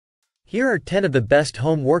Here are 10 of the best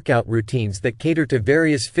home workout routines that cater to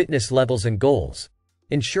various fitness levels and goals,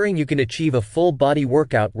 ensuring you can achieve a full body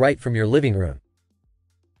workout right from your living room.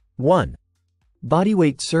 1.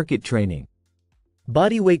 Bodyweight circuit training.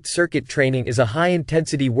 Bodyweight circuit training is a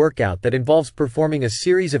high-intensity workout that involves performing a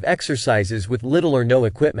series of exercises with little or no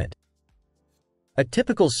equipment. A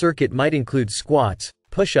typical circuit might include squats,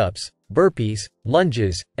 push-ups, burpees,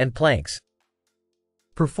 lunges, and planks.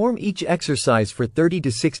 Perform each exercise for 30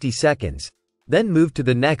 to 60 seconds, then move to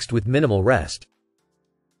the next with minimal rest.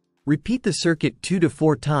 Repeat the circuit 2 to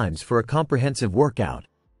 4 times for a comprehensive workout.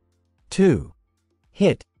 2.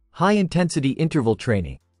 HIIT, high-intensity interval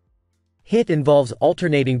training. HIIT involves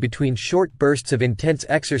alternating between short bursts of intense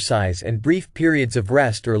exercise and brief periods of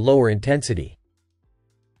rest or lower intensity.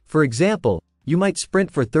 For example, you might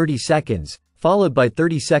sprint for 30 seconds, followed by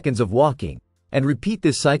 30 seconds of walking, and repeat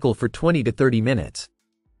this cycle for 20 to 30 minutes.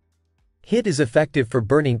 HIIT is effective for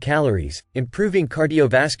burning calories, improving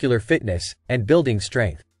cardiovascular fitness, and building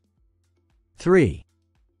strength. 3.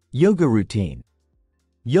 Yoga routine.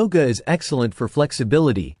 Yoga is excellent for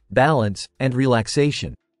flexibility, balance, and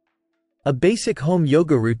relaxation. A basic home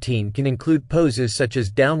yoga routine can include poses such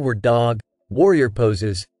as downward dog, warrior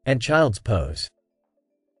poses, and child's pose.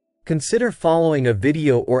 Consider following a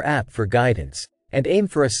video or app for guidance, and aim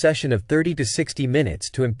for a session of 30 to 60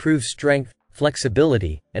 minutes to improve strength,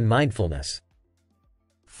 flexibility, and mindfulness.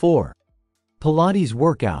 4. Pilates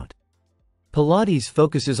workout. Pilates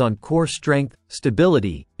focuses on core strength,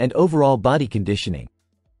 stability, and overall body conditioning.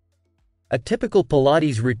 A typical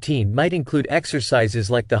Pilates routine might include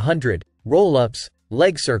exercises like the 100, roll-ups,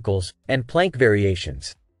 leg circles, and plank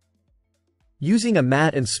variations. Using a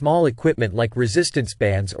mat and small equipment like resistance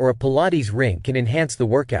bands or a Pilates ring can enhance the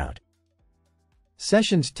workout.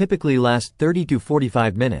 Sessions typically last 30 to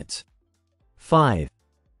 45 minutes. 5.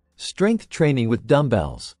 Strength training with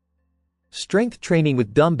dumbbells. Strength training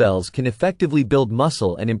with dumbbells can effectively build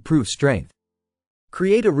muscle and improve strength.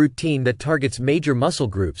 Create a routine that targets major muscle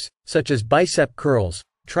groups, such as bicep curls,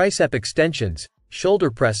 tricep extensions,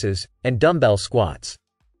 shoulder presses, and dumbbell squats.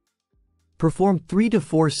 Perform 3 to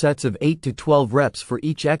 4 sets of 8 to 12 reps for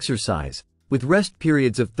each exercise, with rest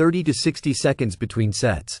periods of 30 to 60 seconds between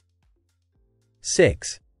sets.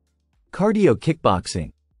 6. Cardio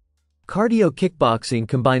kickboxing. Cardio kickboxing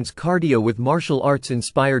combines cardio with martial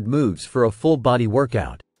arts-inspired moves for a full-body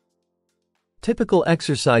workout. Typical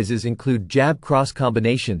exercises include jab cross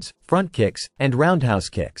combinations, front kicks, and roundhouse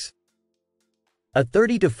kicks. A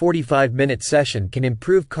 30 to 45-minute session can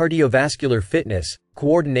improve cardiovascular fitness,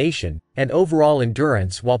 coordination, and overall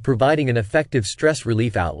endurance while providing an effective stress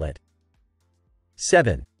relief outlet.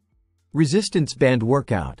 7. Resistance band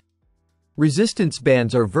workout. Resistance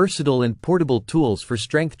bands are versatile and portable tools for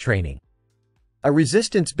strength training. A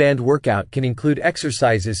resistance band workout can include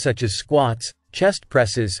exercises such as squats, chest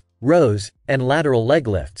presses, rows, and lateral leg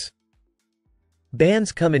lifts.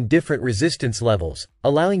 Bands come in different resistance levels,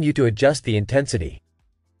 allowing you to adjust the intensity.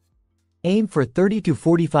 Aim for 30 to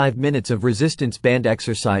 45 minutes of resistance band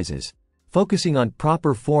exercises, focusing on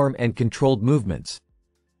proper form and controlled movements.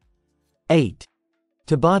 8.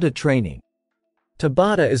 Tabata training.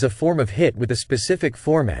 Tabata is a form of HIIT with a specific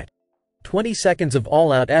format. 20 seconds of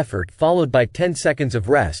all-out effort followed by 10 seconds of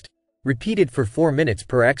rest, repeated for 4 minutes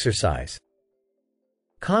per exercise.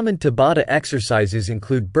 Common Tabata exercises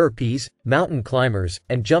include burpees, mountain climbers,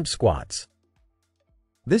 and jump squats.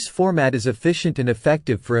 This format is efficient and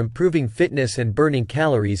effective for improving fitness and burning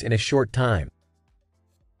calories in a short time.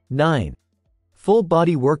 9. Full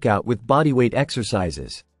body workout with bodyweight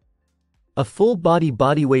exercises. A full body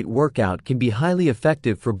bodyweight workout can be highly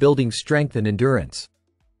effective for building strength and endurance.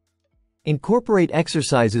 Incorporate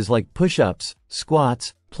exercises like push-ups,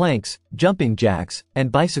 squats, planks, jumping jacks,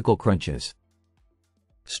 and bicycle crunches.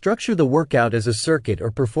 Structure the workout as a circuit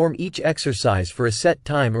or perform each exercise for a set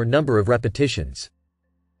time or number of repetitions.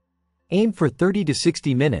 Aim for 30 to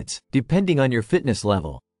 60 minutes, depending on your fitness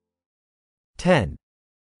level. 10.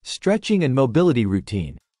 Stretching and mobility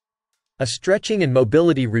routine. A stretching and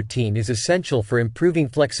mobility routine is essential for improving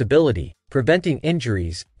flexibility, preventing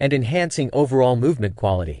injuries, and enhancing overall movement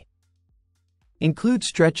quality. Include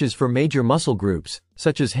stretches for major muscle groups,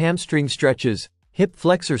 such as hamstring stretches, hip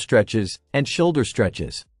flexor stretches, and shoulder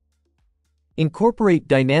stretches. Incorporate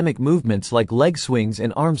dynamic movements like leg swings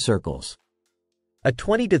and arm circles. A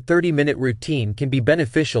 20 to 30-minute routine can be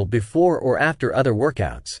beneficial before or after other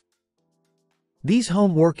workouts. These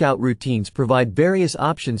home workout routines provide various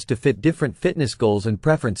options to fit different fitness goals and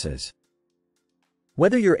preferences.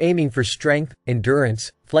 Whether you're aiming for strength,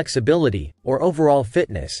 endurance, flexibility, or overall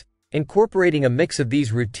fitness, Incorporating a mix of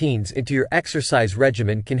these routines into your exercise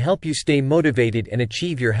regimen can help you stay motivated and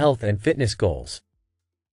achieve your health and fitness goals.